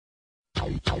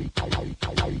Welcome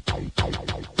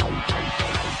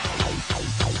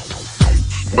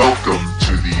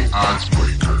to the Odds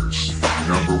Breakers,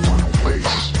 number one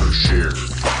place for shared,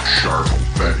 sharp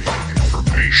betting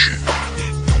information.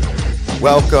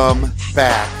 Welcome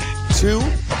back to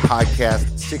podcast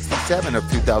 67 of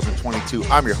 2022.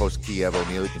 I'm your host, Kiev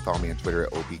O'Neill. You can follow me on Twitter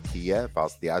at OBKiev. Follow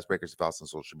the Odds Breakers. Follow us on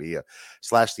social media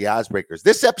 /the Odds Breakers.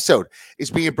 This episode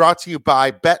is being brought to you by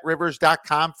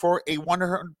BetRivers.com for a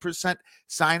 100%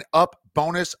 sign up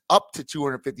bonus up to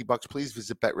 $250. Please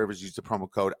visit BetRivers. Use the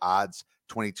promo code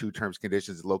ODDS22. Terms,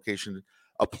 conditions, and location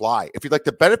apply. If you'd like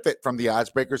to benefit from the Odds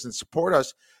Breakers and support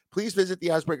us, please visit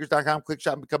theoddsbreakers.com, click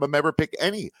shop, and become a member. Pick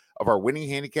any of our winning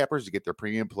handicappers to get their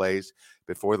premium plays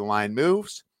before the line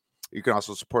moves. You can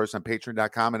also support us on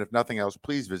patreon.com. And if nothing else,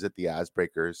 please visit the Odds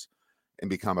Breakers and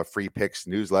become a free picks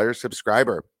newsletter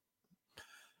subscriber.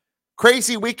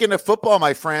 Crazy weekend of football,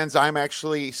 my friends. I'm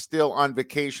actually still on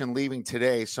vacation, leaving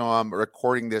today, so I'm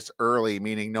recording this early,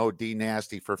 meaning no D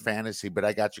nasty for fantasy, but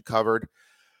I got you covered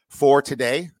for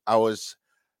today. I was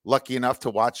lucky enough to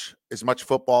watch as much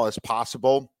football as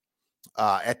possible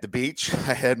at the beach.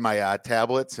 I had my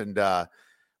tablets and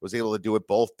was able to do it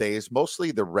both days,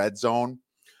 mostly the red zone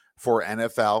for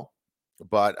NFL,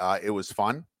 but it was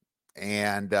fun.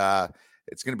 And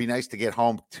it's going to be nice to get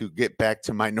home to get back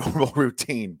to my normal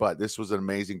routine. But this was an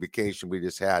amazing vacation we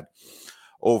just had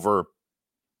over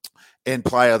in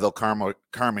Playa del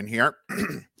Carmen here.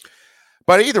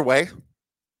 But either way,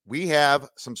 we have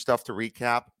some stuff to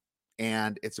recap.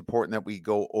 And it's important that we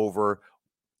go over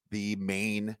the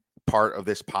main part of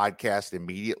this podcast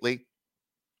immediately.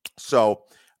 So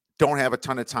don't have a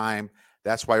ton of time.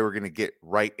 That's why we're going to get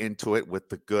right into it with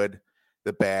the good,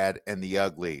 the bad, and the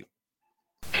ugly.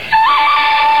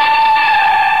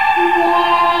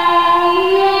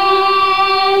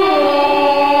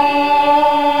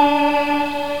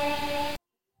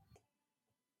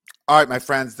 All right, my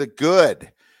friends, the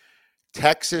good.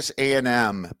 Texas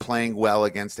A&M playing well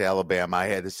against Alabama. I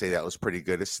had to say that was pretty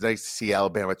good. It's nice to see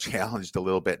Alabama challenged a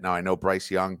little bit. Now, I know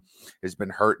Bryce Young has been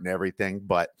hurt and everything,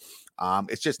 but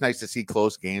it's just nice to see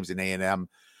close games. And A&M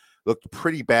looked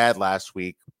pretty bad last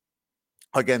week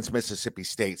against Mississippi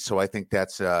State. So I think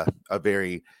that's a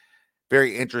very,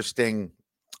 very interesting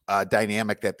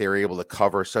dynamic that they were able to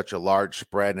cover such a large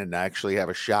spread and actually have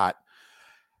a shot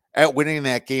at winning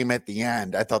that game at the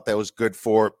end. I thought that was good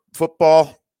for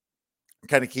football,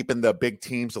 kind of keeping the big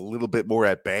teams a little bit more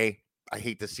at bay. I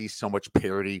hate to see so much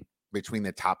parity between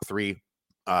the top three,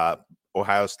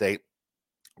 Ohio State,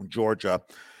 Georgia,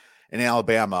 and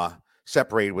Alabama,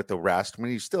 separated with the rest.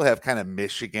 When you still have kind of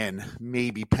Michigan,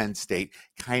 maybe Penn State,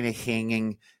 kind of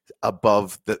hanging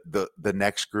above the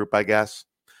next group, I guess.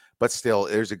 But still,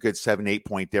 there's a good 7-8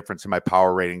 point difference in my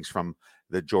power ratings from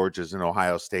the Georgias and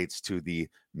Ohio States to the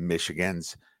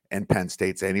Michigans and Penn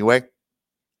States anyway.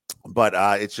 But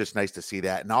it's just nice to see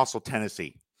that. And also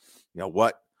Tennessee,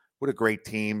 what a great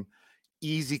team.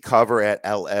 Easy cover at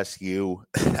LSU.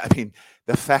 I mean,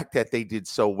 the fact that they did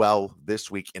so well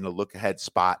this week in a look ahead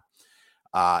spot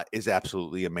is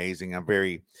absolutely amazing. I'm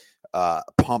very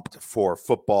pumped for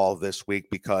football this week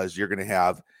because you're going to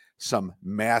have some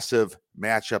massive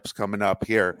matchups coming up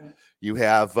here. You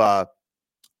have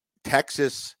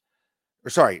Tennessee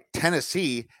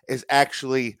is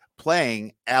actually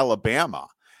playing Alabama.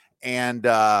 And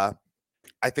I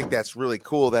think that's really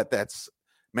cool that's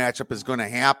matchup is going to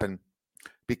happen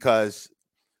because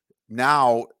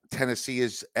now Tennessee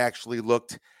is actually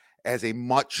looked as a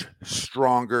much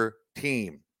stronger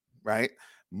team, right?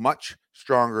 Much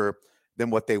stronger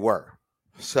than what they were.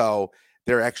 So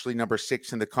they're actually number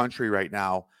 6 in the country right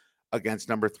now against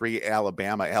number 3,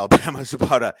 Alabama. Alabama's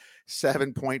about a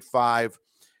 7.5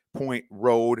 point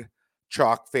road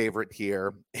chalk favorite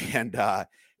here. And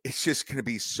it's just going to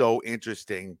be so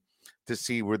interesting to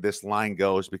see where this line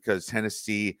goes because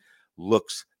Tennessee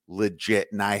looks legit.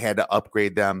 And I had to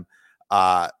upgrade them,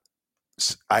 I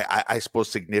suppose,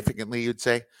 significantly, you'd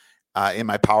say, in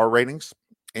my power ratings.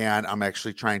 And I'm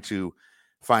actually trying to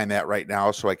find that right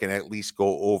now so I can at least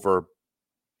go over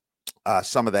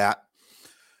some of that.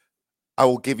 I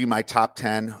will give you my top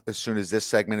 10 as soon as this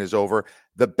segment is over.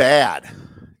 The bad,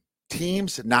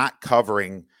 teams not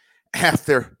covering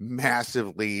after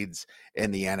massive leads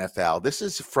in the NFL. This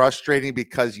is frustrating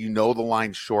because the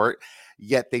line's short,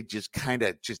 yet they just kind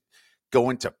of just go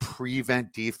into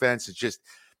prevent defense. It's just,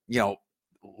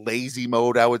 lazy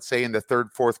mode, I would say, in the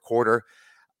third, fourth quarter.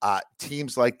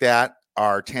 Teams like that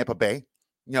are Tampa Bay.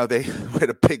 They had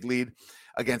a big lead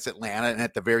against Atlanta, and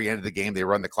at the very end of the game, they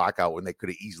run the clock out when they could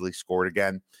have easily scored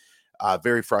again.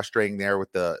 Very frustrating there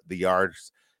with the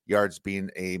yards being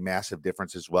a massive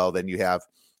difference as well. Then you have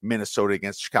Minnesota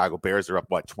against Chicago Bears. They're up,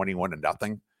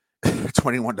 21-0,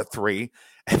 21-3.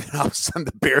 And then all of a sudden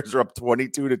the Bears are up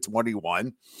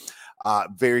 22-21.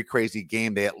 Very crazy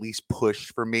game. They at least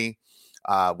pushed for me.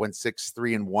 Went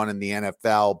 6-3-1 in the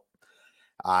NFL.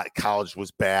 College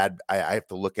was bad. I have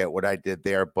to look at what I did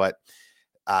there, but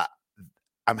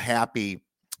I'm happy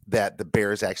that the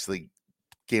Bears actually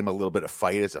gave a little bit of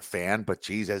fight as a fan. But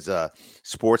geez, as a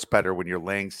sports bettor, when you're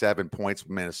laying 7 points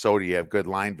from Minnesota, you have good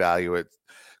line value. It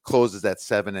closes at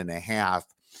 7.5.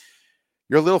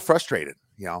 You're a little frustrated,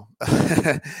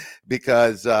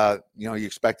 because you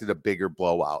expected a bigger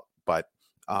blowout. But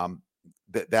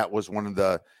that was one of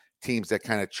the teams that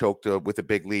kind of choked with a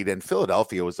big lead. And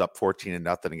Philadelphia was up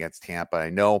 14-0 against Tampa. I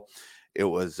know it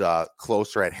was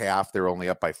closer at half. They're only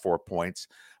up by 4 points,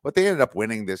 but they ended up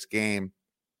winning this game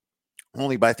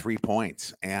only by 3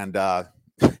 points. And I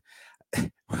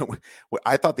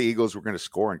thought the Eagles were going to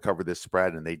score and cover this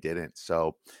spread, and they didn't.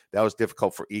 So that was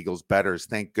difficult for Eagles bettors.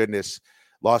 Thank goodness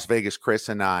Las Vegas Chris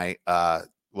and I,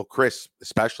 Chris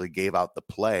especially, gave out the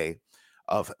play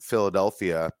of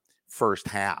Philadelphia first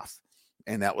half.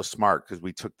 And that was smart because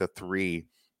we took the 3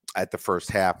 at the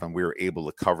first half and we were able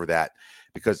to cover that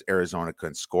because Arizona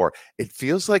couldn't score. It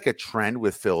feels like a trend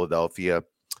with Philadelphia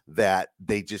that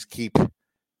they just keep,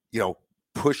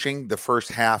 pushing the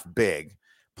first half big,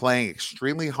 playing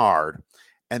extremely hard.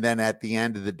 And then at the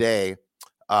end of the day,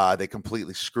 they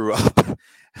completely screw up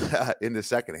in the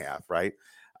second half, right?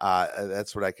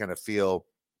 That's what I kind of feel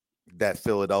that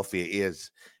Philadelphia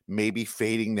is. Maybe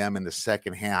fading them in the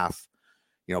second half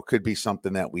could be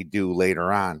something that we do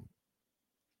later on.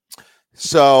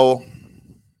 So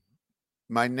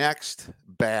my next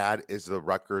bad is the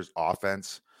Rutgers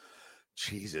offense.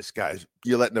 Jesus, guys,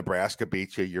 you let Nebraska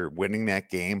beat you. You're winning that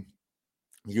game.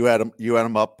 You had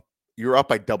them up. You're up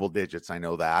by double digits. I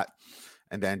know that.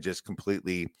 And then just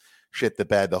completely shit the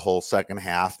bed the whole second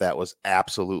half. That was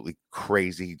absolutely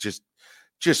crazy. Just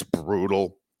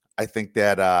brutal. I think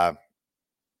that,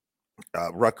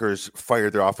 Rutgers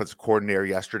fired their offensive coordinator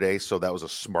yesterday, so that was a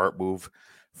smart move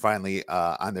finally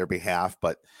on their behalf.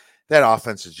 But that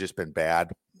offense has just been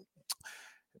bad,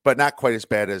 but not quite as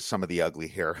bad as some of the ugly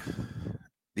here.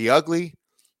 The ugly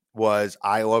was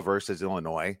Iowa versus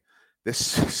Illinois.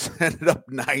 This ended up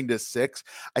 9-6.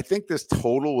 I think this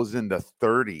total was in the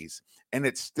 30s, and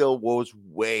it still was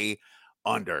way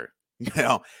under.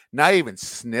 Not even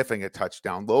sniffing a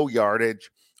touchdown. Low yardage,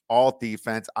 all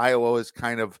defense. Iowa is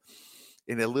kind of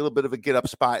in a little bit of a get-up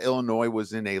spot. Illinois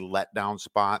was in a letdown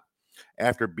spot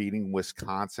after beating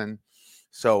Wisconsin.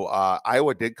 So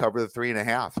Iowa did cover the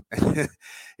 3.5.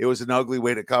 It was an ugly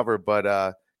way to cover,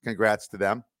 but congrats to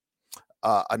them.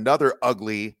 Another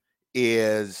ugly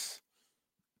is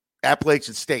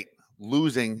Appalachian State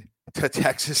losing to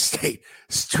Texas State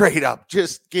straight up,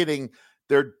 just getting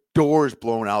their doors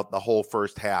blown out the whole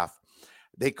first half.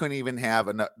 They couldn't even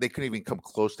come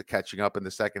close to catching up in the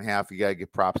second half. You got to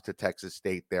give props to Texas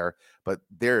State there, but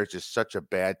they're just such a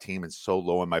bad team and so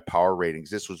low in my power ratings.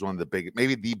 This was one of the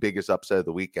maybe the biggest upset of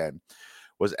the weekend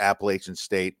was Appalachian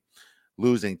State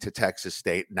losing to Texas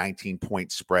State,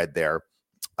 19-point spread there.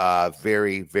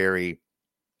 Very, very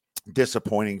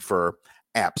disappointing for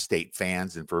App State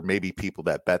fans and for maybe people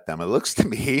that bet them. It looks to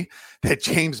me that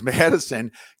James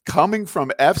Madison, coming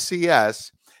from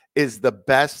FCS, is the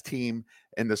best team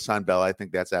in the Sun Belt. I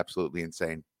think that's absolutely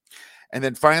insane. And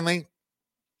then finally,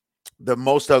 the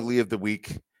most ugly of the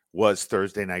week was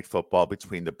Thursday night football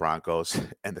between the Broncos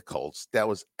and the Colts. That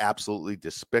was absolutely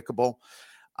despicable.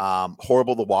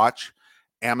 Horrible to watch.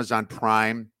 Amazon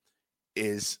Prime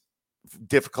is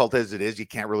difficult as it is. You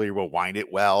can't really rewind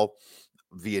it well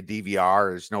via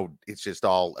DVR. It's just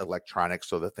all electronic.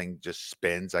 So the thing just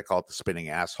spins. I call it the spinning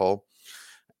asshole.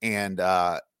 And,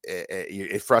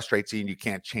 it frustrates you and you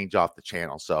can't change off the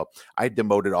channel. So I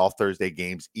demoted all Thursday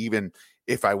games, even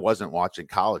if I wasn't watching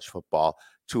college football,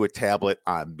 to a tablet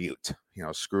on mute.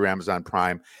 Screw Amazon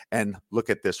Prime. And look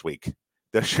at this week,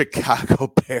 the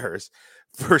Chicago Bears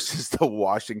versus the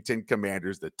Washington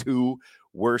Commanders, the two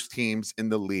worst teams in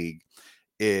the league,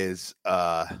 is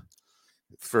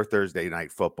for Thursday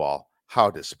night football. How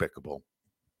despicable.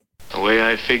 The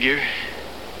way I figure,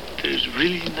 there's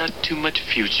really not too much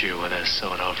future with a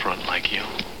soda front like you.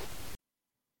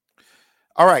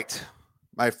 All right,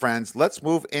 my friends, let's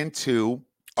move into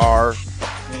our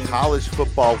college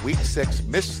football week 6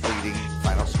 misleading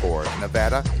final score.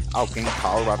 Nevada outgained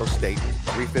Colorado State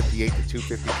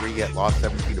 358-253, yet lost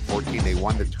 17-14. They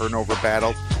won the turnover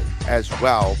battle as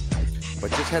well,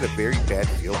 but just had a very bad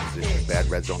field position, bad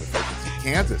red zone efficiency.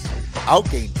 Kansas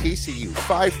outgained TCU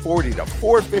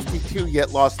 540-452,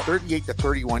 yet lost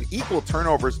 38-31. Equal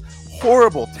turnovers,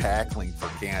 horrible tackling for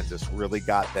Kansas really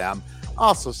got them.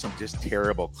 Also, some just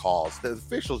terrible calls. The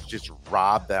officials just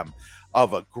robbed them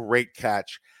of a great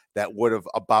catch that would have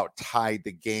about tied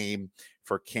the game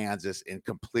for Kansas and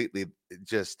completely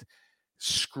just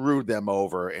screwed them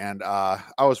over. And I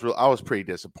was pretty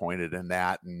disappointed in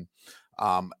that. And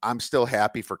I'm still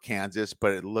happy for Kansas,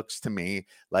 but it looks to me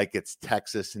like it's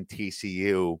Texas and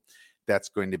TCU that's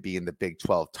going to be in the Big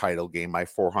 12 title game. My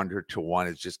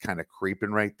 400-1 is just kind of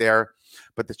creeping right there.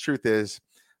 But the truth is,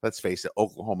 let's face it,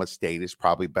 Oklahoma State is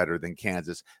probably better than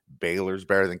Kansas. Baylor's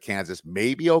better than Kansas.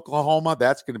 Maybe Oklahoma.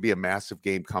 That's going to be a massive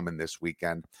game coming this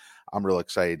weekend. I'm real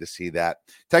excited to see that.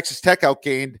 Texas Tech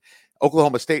outgained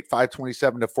Oklahoma State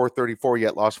 527-434,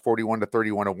 yet lost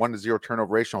 41-31. A 1-0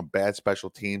 turnover ratio on bad special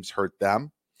teams hurt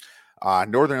them.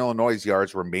 Northern Illinois'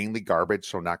 yards were mainly garbage,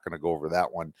 so not going to go over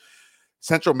that one.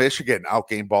 Central Michigan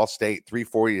outgained Ball State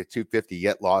 340-250,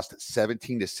 yet lost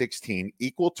 17-16.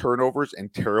 Equal turnovers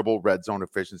and terrible red zone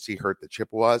efficiency hurt the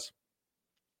Chippewas.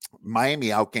 Miami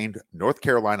outgained North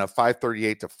Carolina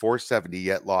 538-470,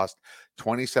 yet lost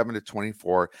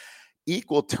 27-24.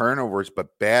 Equal turnovers,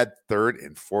 but bad third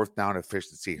and fourth down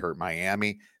efficiency hurt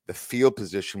Miami. The field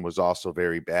position was also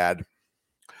very bad.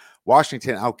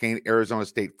 Washington outgained Arizona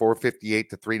State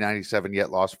 458-397,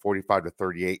 yet lost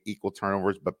 45-38. Equal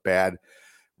turnovers, but bad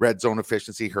red zone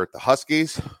efficiency hurt the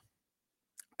Huskies.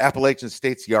 Appalachian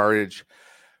State's yardage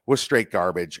was straight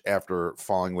garbage after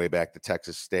falling way back to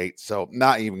Texas State. So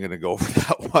not even going to go over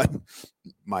that one.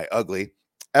 My ugly.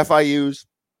 FIU's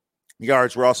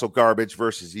yards were also garbage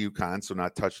versus UConn, so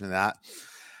not touching that.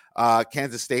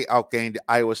 Kansas State outgained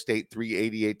Iowa State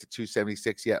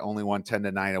 388-276, yet only won 10-9.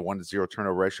 A 1-0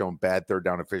 turnover ratio and bad third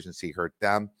down efficiency hurt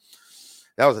them.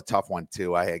 That was a tough one,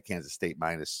 too. I had Kansas State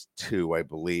 -2, I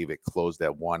believe. It closed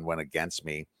at 1, went against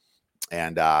me.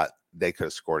 And they could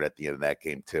have scored at the end of that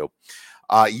game, too.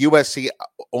 USC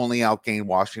only outgained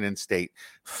Washington State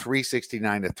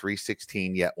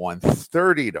 369-316, yet won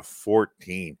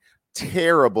 30-14.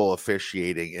 Terrible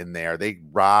officiating in there. They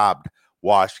robbed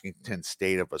Washington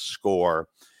State of a score.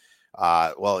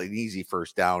 An easy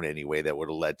first down anyway that would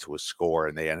have led to a score,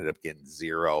 and they ended up getting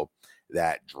 0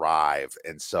 that drive.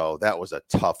 And so that was a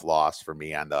tough loss for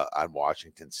me on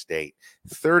Washington State.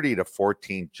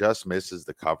 30-14, just misses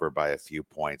the cover by a few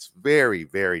points. Very,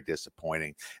 very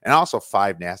disappointing. And also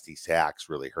 5 nasty sacks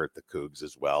really hurt the Cougs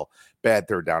as well. Bad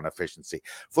third down efficiency.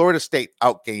 Florida State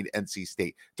outgained NC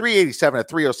State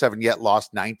 387-307, yet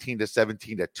lost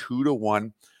 19-17. A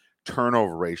 2-1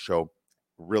 turnover ratio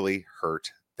really hurt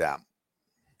them.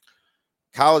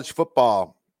 College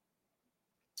football,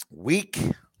 week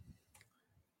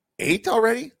 8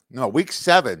 already? No, week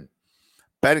 7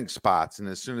 betting spots. And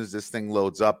as soon as this thing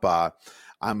loads up,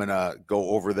 I'm going to go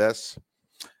over this.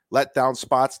 Letdown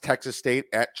spots, Texas State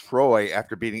at Troy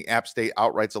after beating App State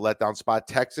outright's a letdown spot.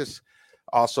 Texas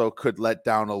also could let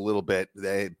down a little bit.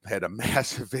 They had a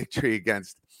massive victory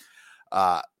against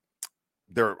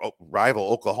their rival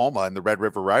Oklahoma in the Red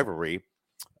River rivalry.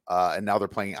 And now they're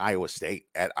playing Iowa State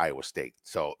at Iowa State.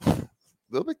 So a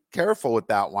little bit careful with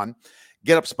that one.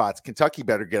 Get up spots. Kentucky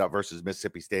better get up versus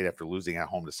Mississippi State after losing at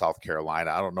home to South Carolina.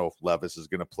 I don't know if Levis is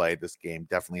going to play this game.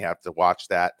 Definitely have to watch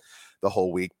that the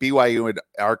whole week. BYU and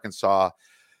Arkansas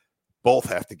both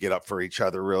have to get up for each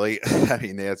other, really. I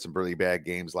mean, they had some really bad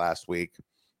games last week.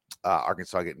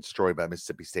 Arkansas getting destroyed by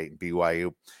Mississippi State and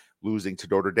BYU losing to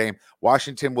Notre Dame.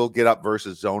 Washington will get up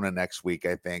versus Zona next week,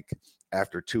 I think,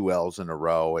 after 2 L's in a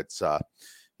row. It's,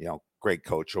 great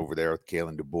coach over there with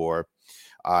Kalen DeBoer.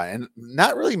 And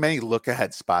not really many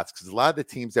look-ahead spots because a lot of the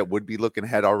teams that would be looking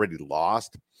ahead already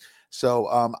lost. So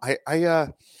I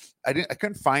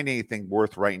couldn't find anything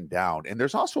worth writing down. And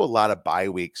there's also a lot of bye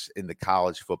weeks in the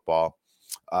college football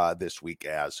this week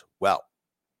as well.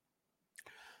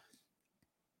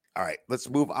 All right, let's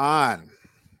move on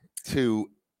to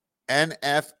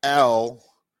NFL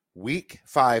Week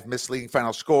 5 misleading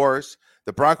final scores.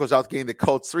 The Broncos outgained the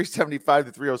Colts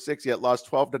 375-306, yet lost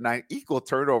 12-9. Equal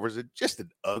turnovers and just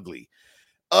an ugly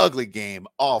game.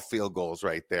 All field goals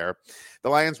right there. The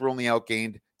Lions were only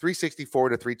outgained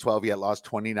 364-312, yet lost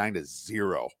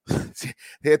 29-0.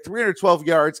 They had 312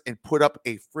 yards and put up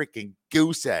a freaking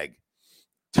goose egg.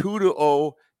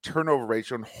 2-0 turnover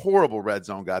ratio and horrible red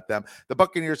zone got them. The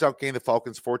Buccaneers outgained the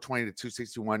Falcons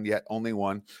 420-261, yet only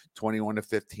won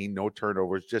 21-15. No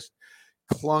turnovers, just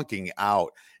clunking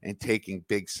out and taking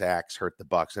big sacks hurt the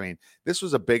Bucs. I mean, this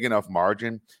was a big enough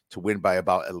margin to win by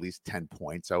about at least 10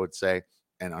 points, I would say.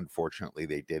 And unfortunately,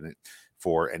 they didn't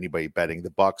for anybody betting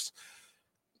the Bucs.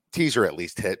 Teaser at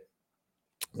least hit.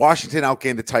 Washington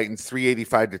outgained the Titans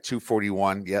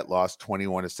 385-241, yet lost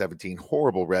 21-17.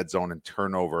 Horrible red zone and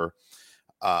turnover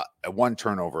One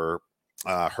turnover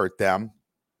hurt them.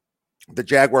 The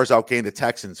Jaguars outgained the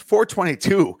Texans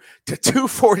 422 to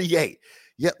 248,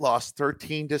 yet lost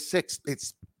 13-6.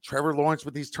 It's Trevor Lawrence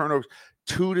with these turnovers,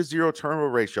 2-0 turnover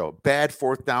ratio, bad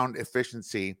fourth down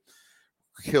efficiency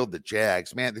killed the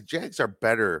Jags. Man, the Jags are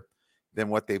better than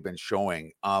what they've been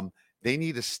showing. They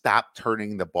need to stop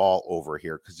turning the ball over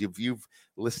here, because if you've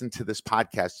listened to this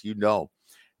podcast, you know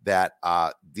that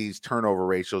these turnover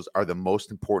ratios are the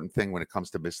most important thing when it comes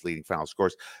to misleading final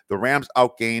scores. The Rams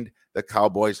outgained the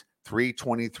Cowboys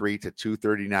 323 to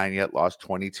 239, yet lost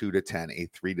 22-10. A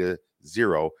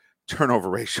 3-0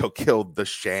 turnover ratio killed the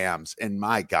Shams. And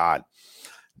my God,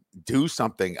 do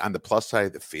something on the plus side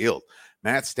of the field.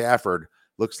 Matt Stafford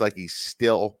looks like he's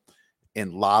still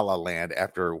in La La Land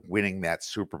after winning that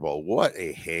Super Bowl. What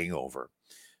a hangover.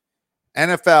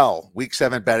 NFL Week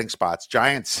 7 betting spots.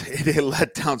 Giants in a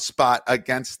letdown spot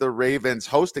against the Ravens,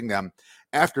 hosting them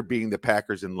after beating the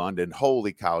Packers in London.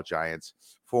 Holy cow, Giants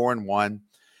 4-1.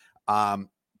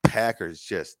 Packers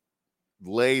just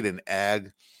laid an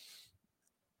egg.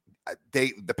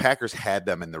 The Packers had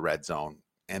them in the red zone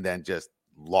and then just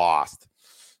lost.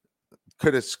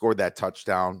 Could have scored that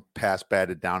touchdown, pass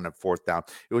batted down at fourth down.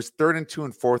 It was 3rd and 2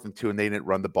 and 4th and 2, and they didn't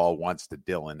run the ball once to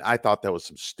Dillon. I thought that was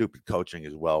some stupid coaching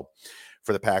as well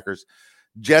for the Packers.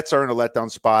 Jets are in a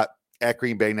letdown spot at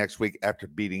Green Bay next week after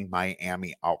beating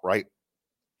Miami outright.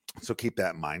 So keep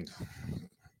that in mind.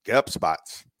 Get up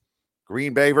spots.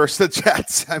 Green Bay versus the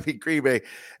Jets. I mean, Green Bay,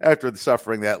 after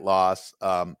suffering that loss,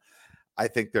 I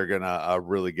think they're going to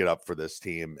really get up for this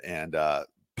team and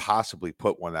possibly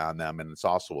put one on them. And it's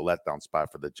also a letdown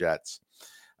spot for the Jets.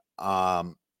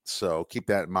 So keep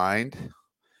that in mind.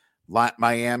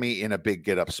 Miami in a big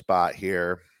get up spot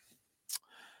here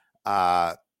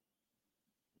to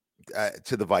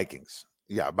the Vikings.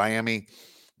 Yeah, Miami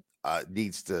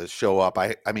needs to show up.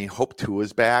 I mean, hope Tua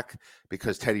is back,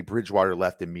 because Teddy Bridgewater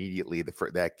left immediately.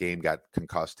 That game got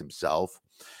concussed himself.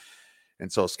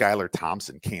 And so Skylar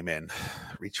Thompson came in.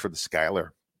 Reach for the Skylar.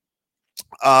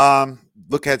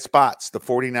 Look at spots. The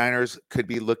 49ers could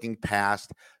be looking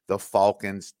past the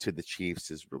Falcons to the Chiefs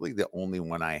is really the only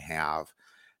one I have.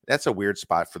 That's a weird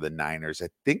spot for the Niners. I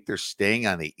think they're staying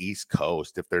on the East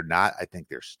Coast. If they're not, I think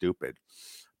they're stupid.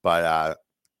 But,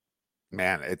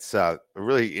 man, it's a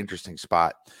really interesting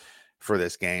spot for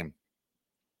this game.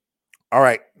 All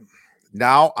right.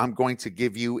 Now I'm going to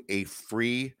give you a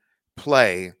free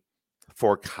play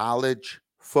for college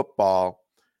football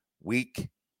Week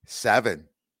 7.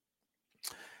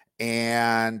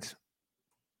 And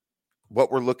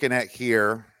what we're looking at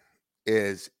here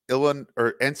is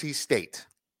NC State.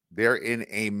 They're in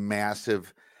a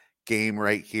massive game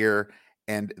right here,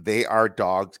 and they are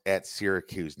dogs at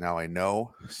Syracuse. Now, I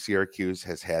know Syracuse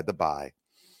has had the bye,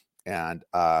 and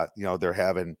they're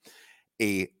having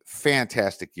a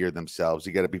fantastic year themselves.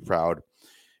 You got to be proud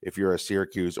if you're a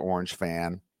Syracuse Orange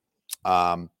fan.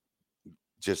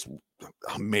 Just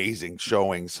amazing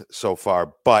showings so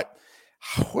far. But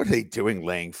what are they doing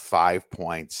laying 5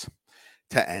 points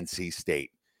to NC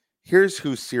State? Here's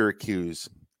who Syracuse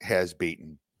has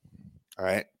beaten. All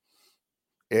right.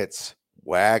 It's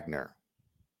Wagner.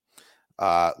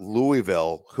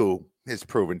 Louisville, who is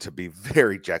proven to be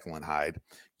very Jekyll and Hyde.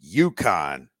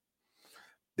 UConn.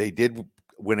 They did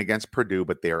win against Purdue,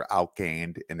 but they are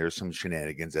outgained, and there's some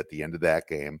shenanigans at the end of that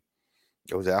game.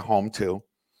 It was at home, too.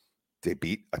 They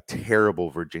beat a terrible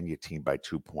Virginia team by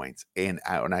 2 points. And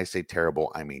when I say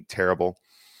terrible, I mean terrible.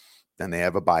 Then they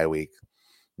have a bye week.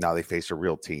 Now they face a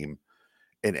real team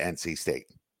in NC State.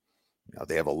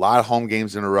 They have a lot of home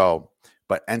games in a row,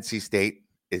 but NC State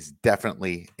is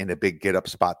definitely in a big get-up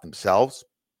spot themselves.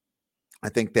 I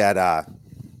think that,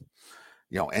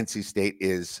 NC State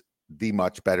is the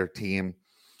much better team.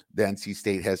 The NC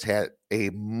State has had a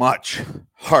much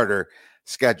harder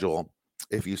schedule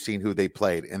if you've seen who they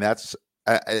played. And that's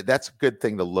a good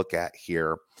thing to look at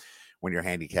here when you're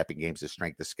handicapping games, the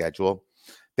strength of schedule.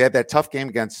 They had that tough game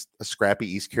against a scrappy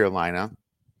East Carolina,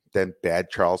 then bad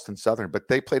Charleston Southern, but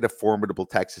they played a formidable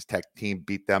Texas Tech team,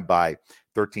 beat them by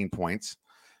 13 points,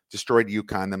 destroyed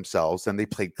UConn themselves. Then they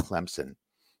played Clemson,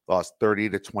 lost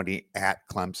 30-20 at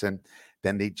Clemson.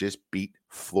 Then they just beat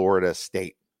Florida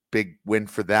State. Big win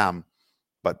for them,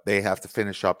 but they have to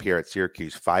finish up here at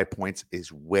Syracuse. 5 points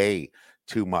is way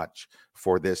too much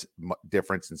for this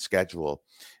difference in schedule.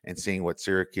 And seeing what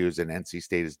Syracuse and NC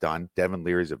State has done, Devin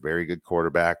Leary is a very good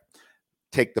quarterback.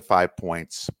 Take the 5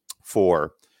 points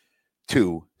for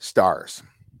 2 stars.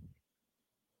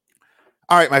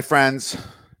 All right, my friends.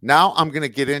 Now I'm going to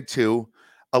get into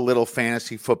a little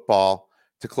fantasy football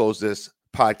to close this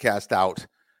podcast out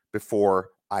before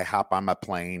I hop on my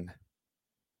plane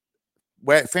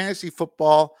fantasy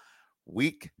football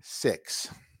week 6.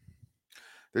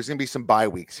 There's going to be some bye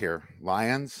weeks here.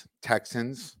 Lions,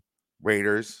 Texans,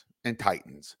 Raiders, and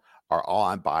Titans are all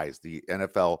on byes. The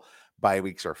NFL bye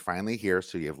weeks are finally here,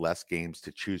 so you have less games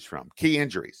to choose from. Key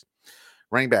injuries.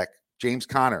 Running back James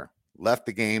Conner left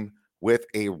the game with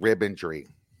a rib injury.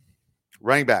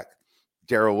 Running back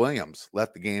Darrell Williams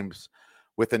left the games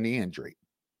with a knee injury.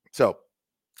 So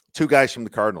 2 guys from the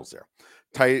Cardinals there.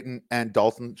 Titan and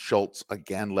Dalton Schultz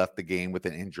again left the game with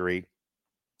an injury.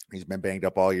 He's been banged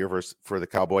up all year for the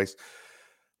Cowboys.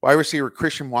 Wide receiver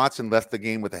Christian Watson left the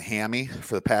game with a hammy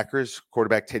for the Packers.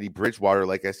 Quarterback Teddy Bridgewater,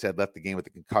 like I said, left the game with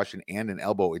a concussion and an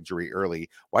elbow injury early.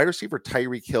 Wide receiver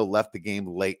Tyreek Hill left the game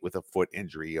late with a foot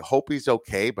injury. You hope he's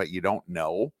okay, but you don't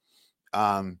know.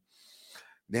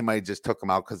 They might have just took him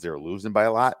out because they're losing by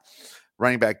a lot.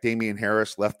 Running back Damian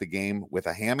Harris left the game with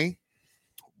a hammy.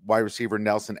 Wide receiver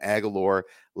Nelson Aguilar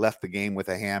left the game with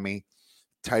a hammy.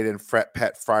 Tight end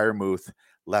Pat Freiermuth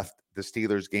left the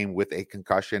Steelers game with a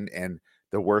concussion, and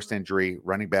the worst injury,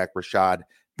 running back Rashad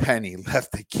Penny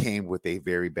left the game with a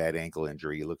very bad ankle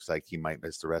injury. It looks like he might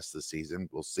miss the rest of the season.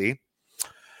 We'll see.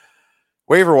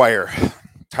 Waiver wire.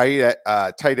 Tight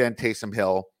end Taysom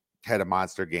Hill had a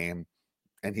monster game,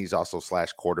 and he's also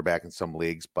 / quarterback in some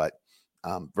leagues, but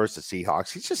versus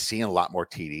Seahawks, he's just seeing a lot more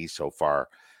TDs so far,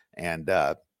 and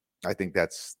I think that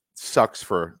sucks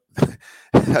for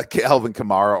Alvin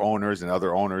Kamara owners and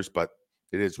other owners, but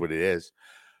it is what it is.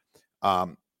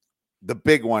 The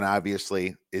big one,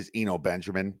 obviously, is Eno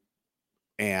Benjamin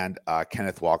and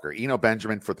Kenneth Walker. Eno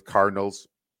Benjamin for the Cardinals,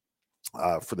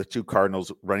 for the 2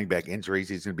 Cardinals running back injuries,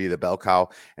 he's going to be the bell cow.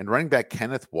 And running back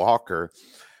Kenneth Walker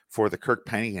for the Kirk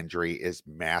Penny injury is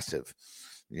massive.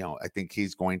 I think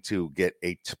he's going to get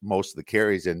most of the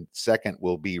carries. And second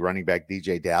will be running back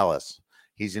DJ Dallas.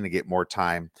 He's going to get more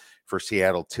time for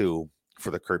Seattle too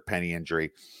for the Kirk Penny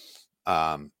injury.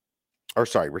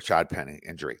 Rashad Penny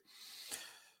injury.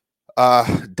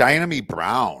 Dynamite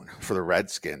Brown for the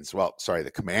Redskins.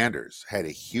 The Commanders had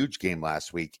a huge game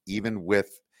last week, even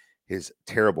with his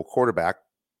terrible quarterback.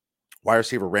 Wide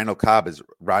receiver Randall Cobb is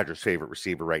Rodgers' favorite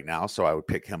receiver right now, so I would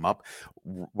pick him up.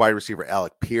 Wide receiver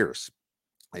Alec Pierce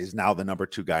is now the number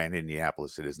 2 guy in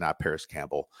Indianapolis. It is not Paris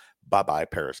Campbell. Bye-bye,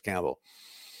 Paris Campbell.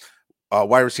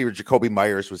 Wide receiver Jacoby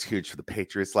Myers was huge for the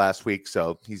Patriots last week,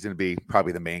 so he's going to be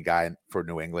probably the main guy for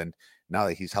New England now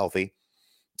that he's healthy.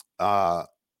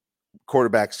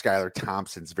 Quarterback Skylar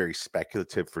Thompson's very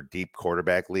speculative for deep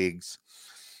quarterback leagues,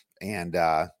 and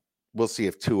we'll see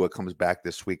if Tua comes back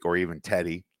this week or even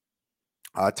Teddy.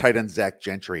 Tight end Zach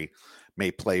Gentry may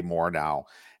play more now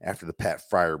after the Pat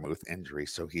Freiermuth injury,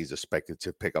 so he's a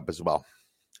speculative pickup as well.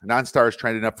 Non-stars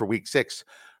trending up for week 6.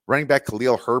 Running back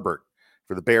Khalil Herbert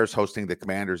for the Bears hosting the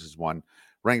Commanders is one.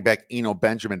 Running back Eno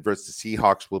Benjamin versus the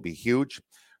Seahawks will be huge.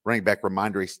 Running back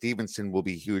Ramondre Stevenson will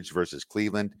be huge versus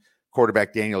Cleveland.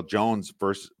 Quarterback Daniel Jones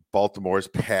versus Baltimore's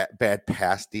bad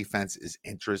pass defense is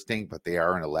interesting, but they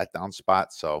are in a letdown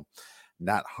spot, so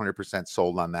not 100%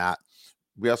 sold on that.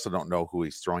 We also don't know who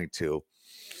he's throwing to.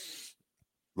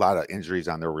 A lot of injuries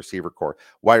on their receiver core.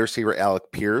 Wide receiver Alec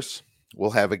Pierce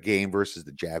will have a game versus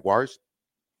the Jaguars.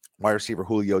 Wide receiver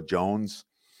Julio Jones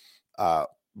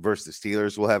versus the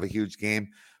Steelers will have a huge game.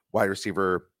 Wide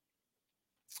receiver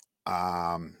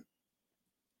Brandon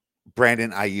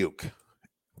Ayuk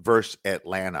versus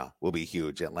Atlanta will be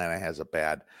huge. Atlanta has a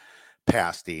bad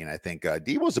pass D, and I think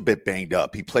Debo's a bit banged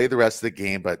up. He played the rest of the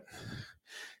game, but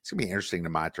it's going to be interesting to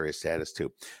monitor his status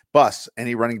too. Bus,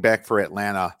 any running back for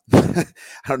Atlanta? I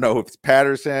don't know if it's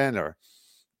Patterson or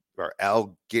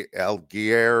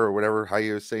Algier or whatever, how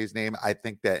you say his name. I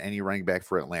think that any running back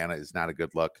for Atlanta is not a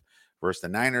good look versus the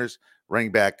Niners.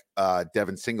 Running back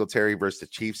Devin Singletary versus the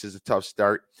Chiefs is a tough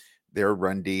start. Their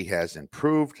run D has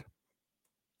improved.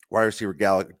 Wide receiver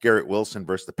Garrett Wilson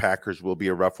versus the Packers will be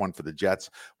a rough one for the Jets.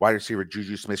 Wide receiver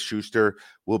Juju Smith-Schuster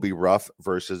will be rough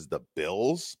versus the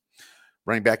Bills.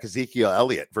 Running back Ezekiel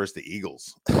Elliott versus the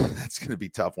Eagles. That's going to be a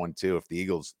tough one too. If the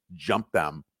Eagles jump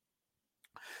them,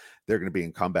 they're going to be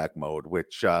in comeback mode,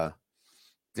 which they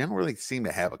don't really seem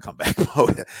to have a comeback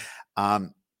mode.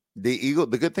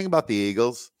 The good thing about the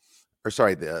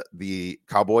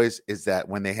Cowboys is that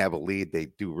when they have a lead, they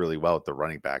do really well with the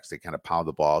running backs. They kind of pound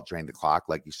the ball, drain the clock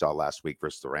like you saw last week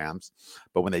versus the Rams.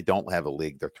 But when they don't have a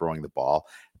lead, they're throwing the ball.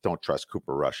 Don't trust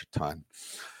Cooper Rush a ton.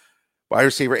 Wide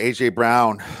receiver A.J.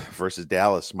 Brown versus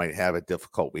Dallas might have a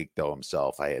difficult week, though,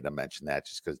 himself. I had to mention that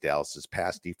just because Dallas's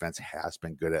pass defense has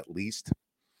been good at least.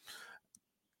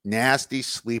 Nasty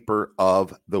sleeper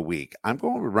of the week. I'm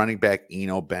going with running back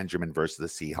Eno Benjamin versus the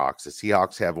Seahawks. The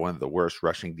Seahawks have one of the worst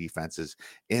rushing defenses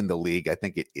in the league. I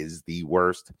think it is the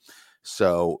worst.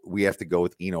 So we have to go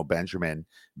with Eno Benjamin,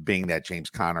 being that James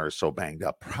Conner is so banged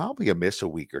up, probably a miss a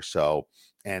week or so,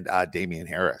 and Damian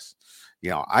Harris.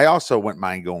 I also wouldn't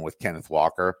mind going with Kenneth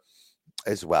Walker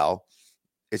as well.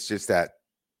 It's just that,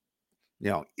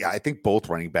 I think both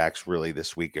running backs really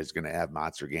this week is going to have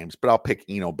monster games, but I'll pick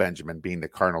Eno Benjamin, being the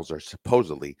Cardinals are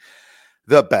supposedly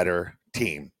the better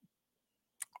team.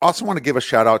 Also want to give a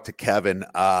shout out to Kevin.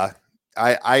 I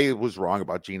was wrong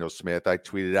about Geno Smith. I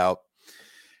tweeted out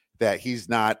that he's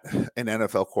not an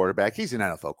NFL quarterback. He's an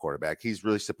NFL quarterback. He's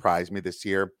really surprised me this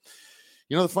year.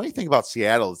 The funny thing about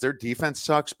Seattle is their defense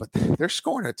sucks, but they're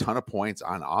scoring a ton of points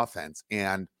on offense.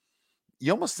 And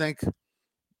you almost think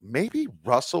maybe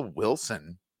Russell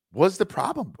Wilson was the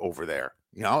problem over there.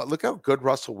 Look how good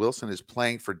Russell Wilson is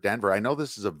playing for Denver. I know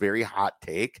this is a very hot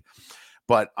take,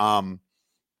 but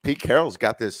Pete Carroll's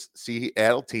got this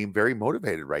Seattle team very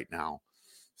motivated right now.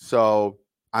 So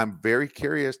I'm very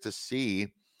curious to see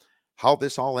how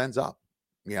this all ends up.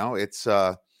 It's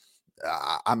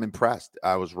I'm impressed.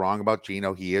 I was wrong about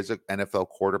Geno. He is an NFL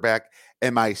quarterback.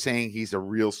 Am I saying he's a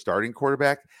real starting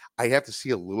quarterback? I have to see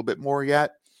a little bit more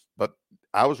yet, but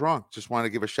I was wrong. Just want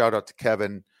to give a shout out to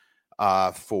Kevin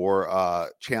for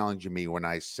challenging me when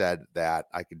I said that.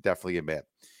 I could definitely admit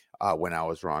when I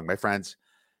was wrong. My friends,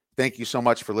 thank you so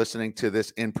much for listening to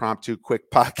this impromptu quick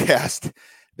podcast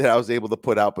that I was able to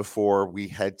put out before we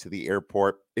head to the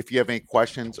airport. If you have any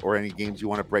questions or any games you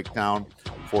want to break down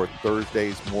for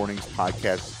Thursday's morning's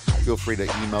podcast, feel free to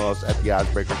email us at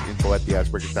theoddsbreakers,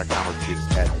 info@theoddsbreakers.com, or tweet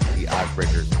us at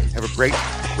theoddsbreakers. Have a great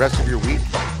rest of your week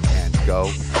and go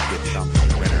get some.